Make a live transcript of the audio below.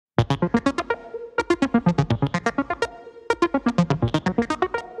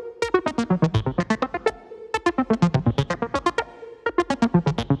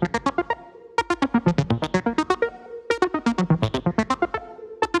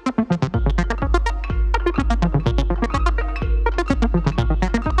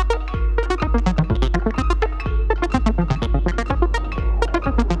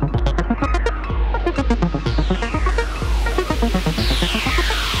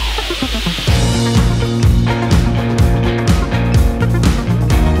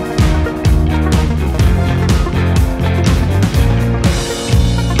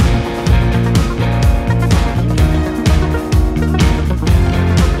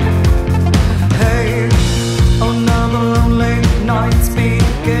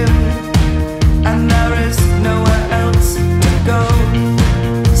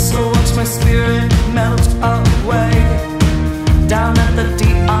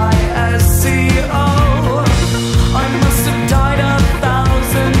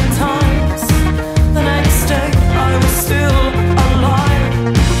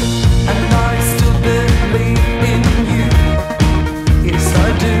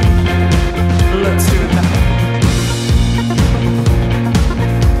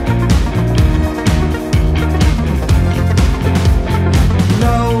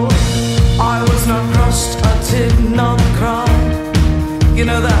You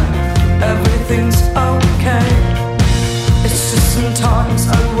know that everything's okay. It's just sometimes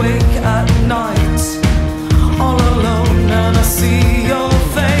I wake at night all alone and I see your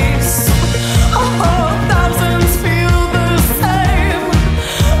face. Oh, thousands feel the same,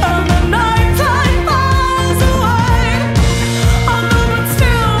 and the nighttime falls away. I know, but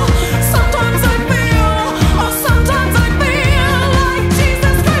still, sometimes I feel, oh, sometimes I feel like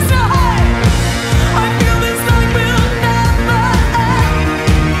Jesus Christ, no, hey, I feel this night will never end,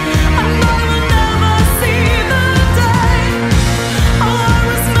 and I will never see the day. Oh, I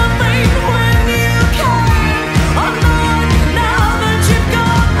was nothing when you came. I'm not now that you've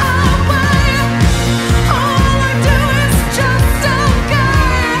gone away. All I do is just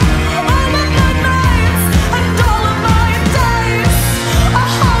okay. All of my nights and all of my days.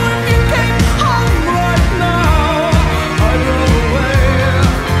 Oh, if you came home right now, I'd run away.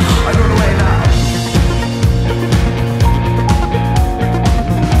 I'd run away now.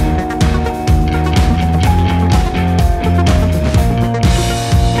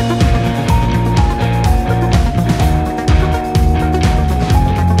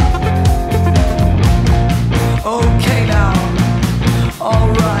 Okay now,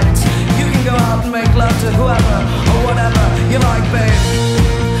 alright. You can go out and make love to whoever or whatever you like, babe.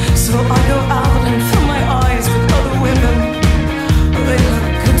 So I go out and fill my eyes with other women. They look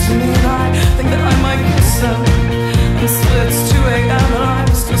good to me and I think that I might kiss them. And still it's 2 a.m. and I'm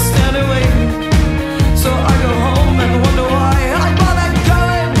still standing waiting. So I go home and wonder why I bothered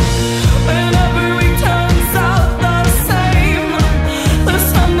going when every week turns out the same. The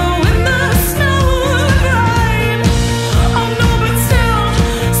sun, the wind, the snow, the rain. Oh no, but still,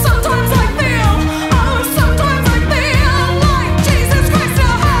 sometimes I feel, oh, sometimes I feel like Jesus Christ, no,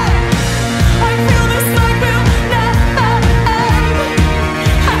 hey, I feel this night will never end,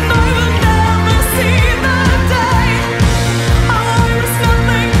 and I will never see the day. Oh, I was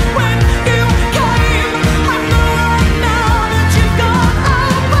nothing when you came. I know right now that you've gone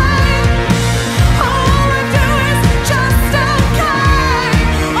away. All I do is just okay.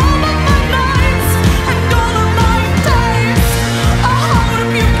 All of my nights and all of my days. Oh, if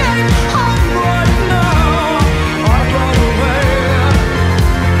you came home right now, I'd run away.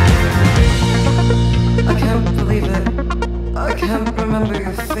 I can't believe it. I can't remember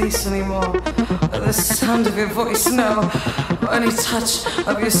your face anymore. The sound of your voice, no. Any touch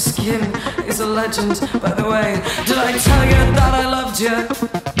of your skin is a legend. By the way, did I tell you that I loved you?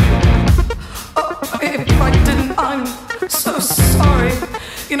 Oh, if I didn't, I'm so sorry.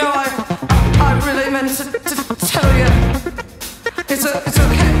 You know, I really meant to tell you. It's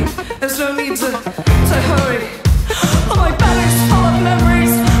okay. There's no need to hurry. Oh, my bed is full of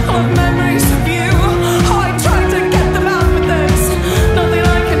memories, full of